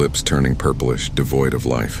cold, lips turning purplish, devoid of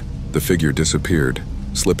life. The figure disappeared,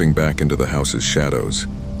 slipping back into the house's shadows,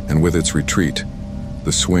 and with its retreat,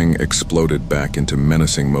 the swing exploded back into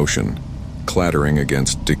menacing motion, clattering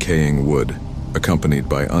against decaying wood, accompanied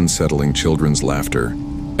by unsettling children's laughter,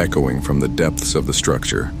 echoing from the depths of the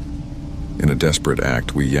structure. In a desperate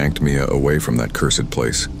act, we yanked Mia away from that cursed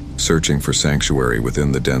place, searching for sanctuary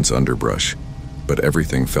within the dense underbrush. But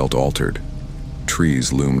everything felt altered.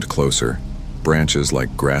 Trees loomed closer, branches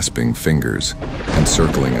like grasping fingers,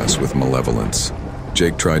 encircling us with malevolence.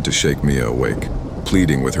 Jake tried to shake Mia awake,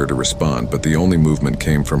 pleading with her to respond, but the only movement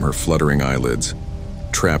came from her fluttering eyelids,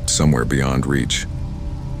 trapped somewhere beyond reach.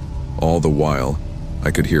 All the while,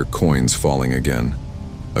 I could hear coins falling again,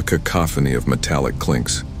 a cacophony of metallic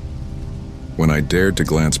clinks. When I dared to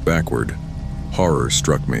glance backward, horror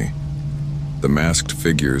struck me. The masked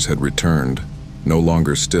figures had returned, no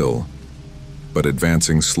longer still, but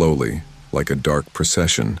advancing slowly, like a dark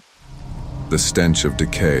procession. The stench of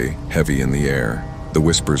decay heavy in the air, the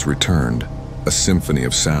whispers returned, a symphony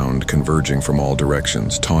of sound converging from all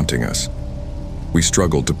directions, taunting us. We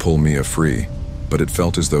struggled to pull Mia free, but it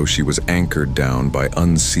felt as though she was anchored down by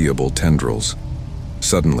unseeable tendrils.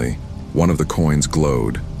 Suddenly, one of the coins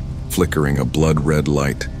glowed, flickering a blood-red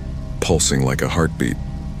light, pulsing like a heartbeat.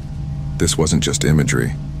 This wasn't just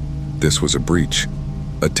imagery. This was a breach,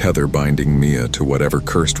 a tether binding Mia to whatever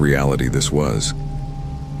cursed reality this was.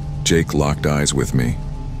 Jake locked eyes with me,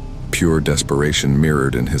 pure desperation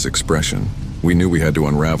mirrored in his expression. We knew we had to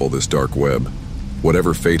unravel this dark web.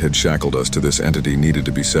 Whatever fate had shackled us to this entity needed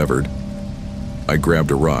to be severed. I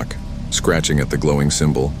grabbed a rock, scratching at the glowing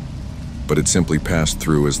symbol, but it simply passed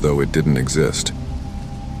through as though it didn't exist.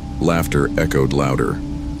 Laughter echoed louder,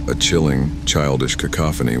 a chilling, childish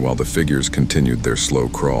cacophony while the figures continued their slow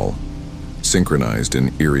crawl, synchronized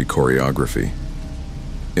in eerie choreography.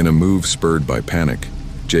 In a move spurred by panic,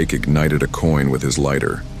 Jake ignited a coin with his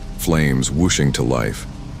lighter, flames whooshing to life,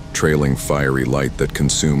 trailing fiery light that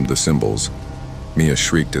consumed the symbols. Mia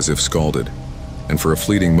shrieked as if scalded, and for a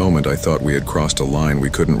fleeting moment I thought we had crossed a line we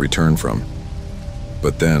couldn't return from.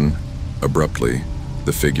 But then, abruptly,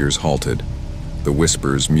 the figures halted, the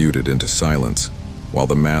whispers muted into silence, while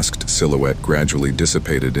the masked silhouette gradually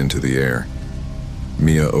dissipated into the air.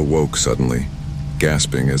 Mia awoke suddenly,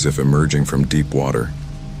 gasping as if emerging from deep water.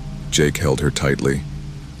 Jake held her tightly,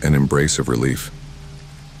 an embrace of relief.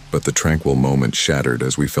 But the tranquil moment shattered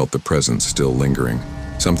as we felt the presence still lingering.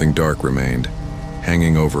 Something dark remained,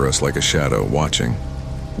 hanging over us like a shadow, watching,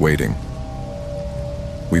 waiting.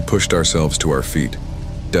 We pushed ourselves to our feet,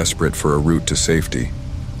 desperate for a route to safety,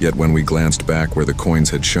 yet when we glanced back where the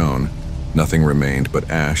coins had shone, nothing remained but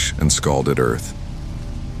ash and scalded earth.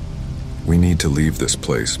 "We need to leave this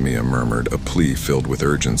place," Mia murmured, a plea filled with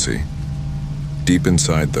urgency. Deep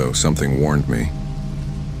inside, though, something warned me.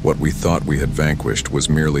 What we thought we had vanquished was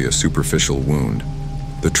merely a superficial wound.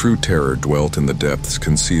 The true terror dwelt in the depths,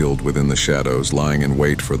 concealed within the shadows, lying in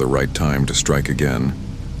wait for the right time to strike again.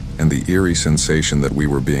 And the eerie sensation that we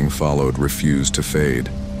were being followed refused to fade,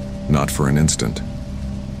 not for an instant.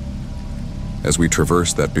 As we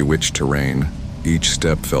traversed that bewitched terrain, each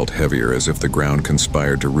step felt heavier, as if the ground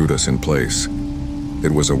conspired to root us in place.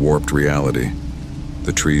 It was a warped reality.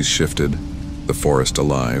 The trees shifted, the forest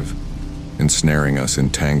alive, ensnaring us in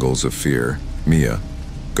tangles of fear. Mia,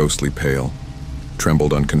 ghostly pale,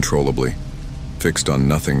 trembled uncontrollably, fixed on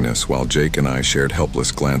nothingness, while Jake and I shared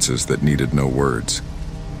helpless glances that needed no words.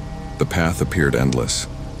 The path appeared endless,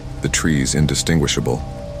 the trees indistinguishable,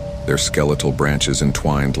 their skeletal branches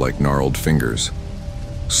entwined like gnarled fingers.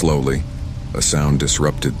 Slowly, a sound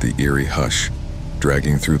disrupted the eerie hush,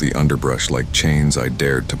 dragging through the underbrush like chains I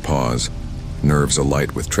dared to pause, nerves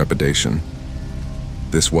alight with trepidation.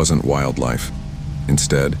 This wasn't wildlife.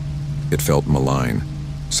 Instead, it felt malign,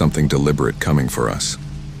 something deliberate coming for us.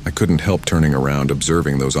 I couldn't help turning around,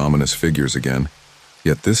 observing those ominous figures again,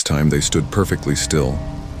 yet this time they stood perfectly still,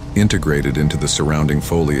 integrated into the surrounding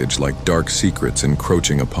foliage like dark secrets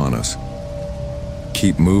encroaching upon us.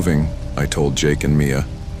 "Keep moving," I told Jake and Mia,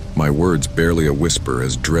 my words barely a whisper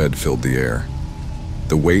as dread filled the air.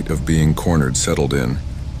 The weight of being cornered settled in.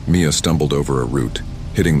 Mia stumbled over a root,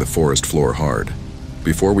 hitting the forest floor hard.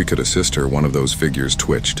 Before we could assist her, one of those figures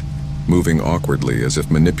twitched, moving awkwardly as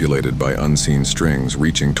if manipulated by unseen strings,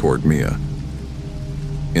 reaching toward Mia.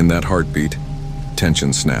 In that heartbeat,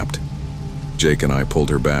 tension snapped. Jake and I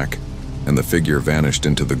pulled her back, and the figure vanished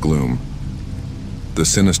into the gloom. The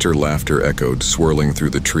sinister laughter echoed, swirling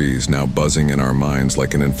through the trees, now buzzing in our minds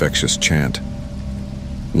like an infectious chant.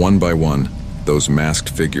 One by one, those masked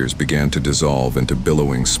figures began to dissolve into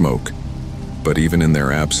billowing smoke. But even in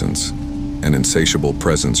their absence, an insatiable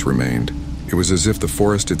presence remained. It was as if the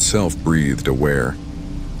forest itself breathed, aware.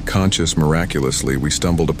 Conscious miraculously, we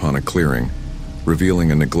stumbled upon a clearing,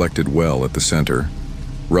 revealing a neglected well at the center,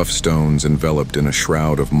 rough stones enveloped in a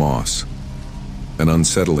shroud of moss. An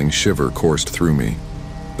unsettling shiver coursed through me,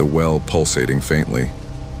 the well pulsating faintly,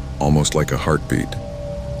 almost like a heartbeat.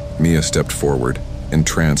 Mia stepped forward,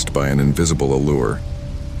 entranced by an invisible allure.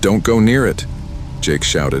 "Don't go near it!" Jake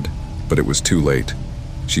shouted, but it was too late.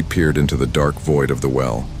 She peered into the dark void of the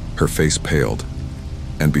well, her face paled,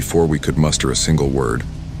 and before we could muster a single word,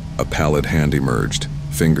 a pallid hand emerged,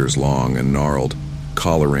 fingers long and gnarled,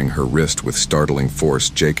 collaring her wrist with startling force.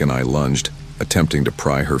 Jake and I lunged, attempting to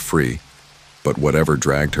pry her free, but whatever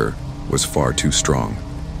dragged her was far too strong.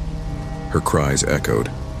 Her cries echoed,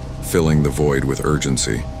 filling the void with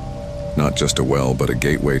urgency. Not just a well, but a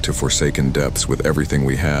gateway to forsaken depths. With everything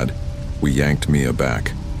we had, we yanked Mia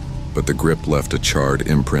back, but the grip left a charred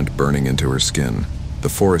imprint burning into her skin. The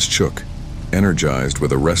forest shook, energized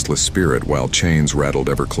with a restless spirit, while chains rattled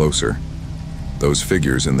ever closer. Those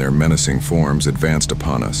figures in their menacing forms advanced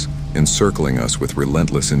upon us, encircling us with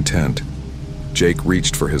relentless intent. Jake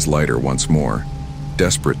reached for his lighter once more,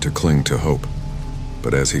 desperate to cling to hope.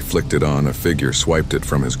 But as he flicked it on, a figure swiped it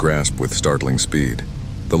from his grasp with startling speed.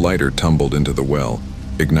 The lighter tumbled into the well,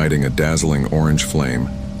 igniting a dazzling orange flame,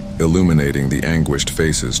 illuminating the anguished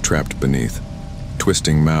faces trapped beneath,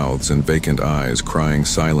 twisting mouths and vacant eyes crying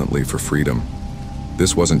silently for freedom.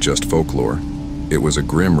 This wasn't just folklore, it was a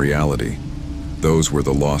grim reality. Those were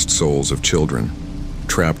the lost souls of children,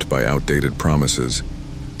 trapped by outdated promises,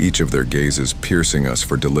 each of their gazes piercing us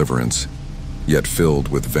for deliverance, yet filled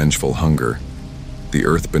with vengeful hunger. The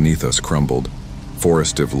earth beneath us crumbled,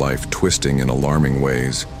 forest of life twisting in alarming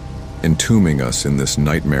ways, entombing us in this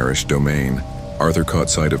nightmarish domain. Arthur caught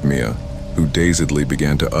sight of Mia, who dazedly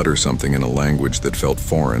began to utter something in a language that felt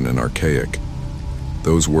foreign and archaic.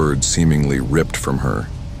 Those words seemingly ripped from her,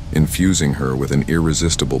 infusing her with an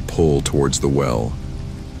irresistible pull towards the well.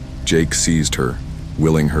 Jake seized her,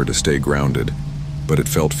 willing her to stay grounded, but it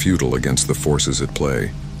felt futile against the forces at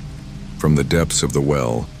play. From the depths of the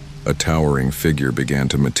well, a towering figure began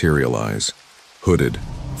to materialize, hooded,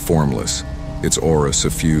 formless, its aura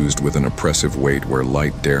suffused with an oppressive weight where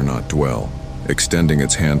light dare not dwell. Extending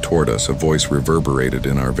its hand toward us, a voice reverberated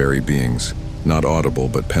in our very beings, not audible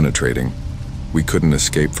but penetrating. We couldn't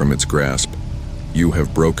escape from its grasp. "You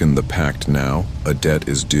have broken the pact now, a debt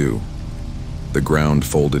is due." The ground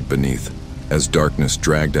folded beneath, as darkness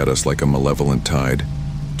dragged at us like a malevolent tide.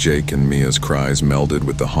 Jake and Mia's cries melded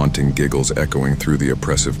with the haunting giggles echoing through the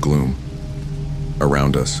oppressive gloom.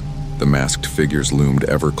 Around us, the masked figures loomed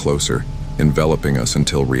ever closer, enveloping us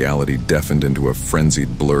until reality deafened into a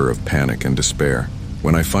frenzied blur of panic and despair.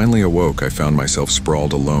 When I finally awoke, I found myself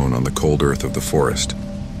sprawled alone on the cold earth of the forest.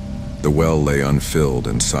 The well lay unfilled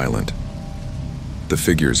and silent. The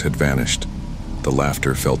figures had vanished. The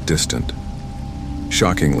laughter felt distant.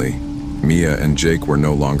 Shockingly, Mia and Jake were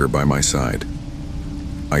no longer by my side.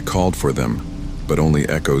 I called for them, but only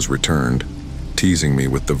echoes returned, teasing me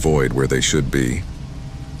with the void where they should be.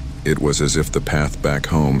 It was as if the path back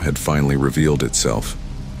home had finally revealed itself,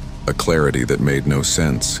 a clarity that made no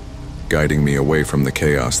sense, guiding me away from the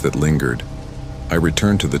chaos that lingered. I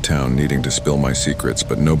returned to the town needing to spill my secrets,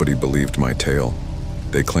 but nobody believed my tale.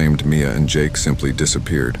 They claimed Mia and Jake simply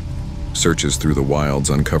disappeared. Searches through the wilds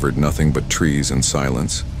uncovered nothing but trees and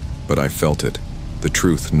silence, but I felt it. The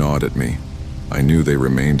truth gnawed at me. I knew they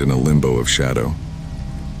remained in a limbo of shadow.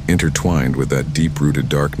 Intertwined with that deep-rooted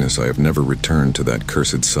darkness, I have never returned to that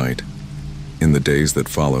cursed site. In the days that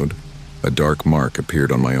followed, a dark mark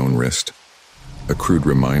appeared on my own wrist, a crude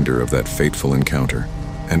reminder of that fateful encounter.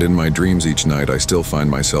 And in my dreams each night, I still find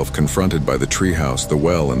myself confronted by the treehouse, the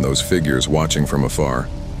well, and those figures watching from afar,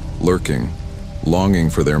 lurking, longing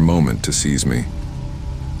for their moment to seize me.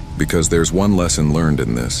 Because there's one lesson learned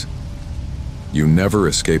in this. You never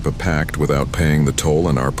escape a pact without paying the toll,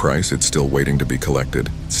 and our price, it's still waiting to be collected.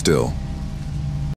 Still.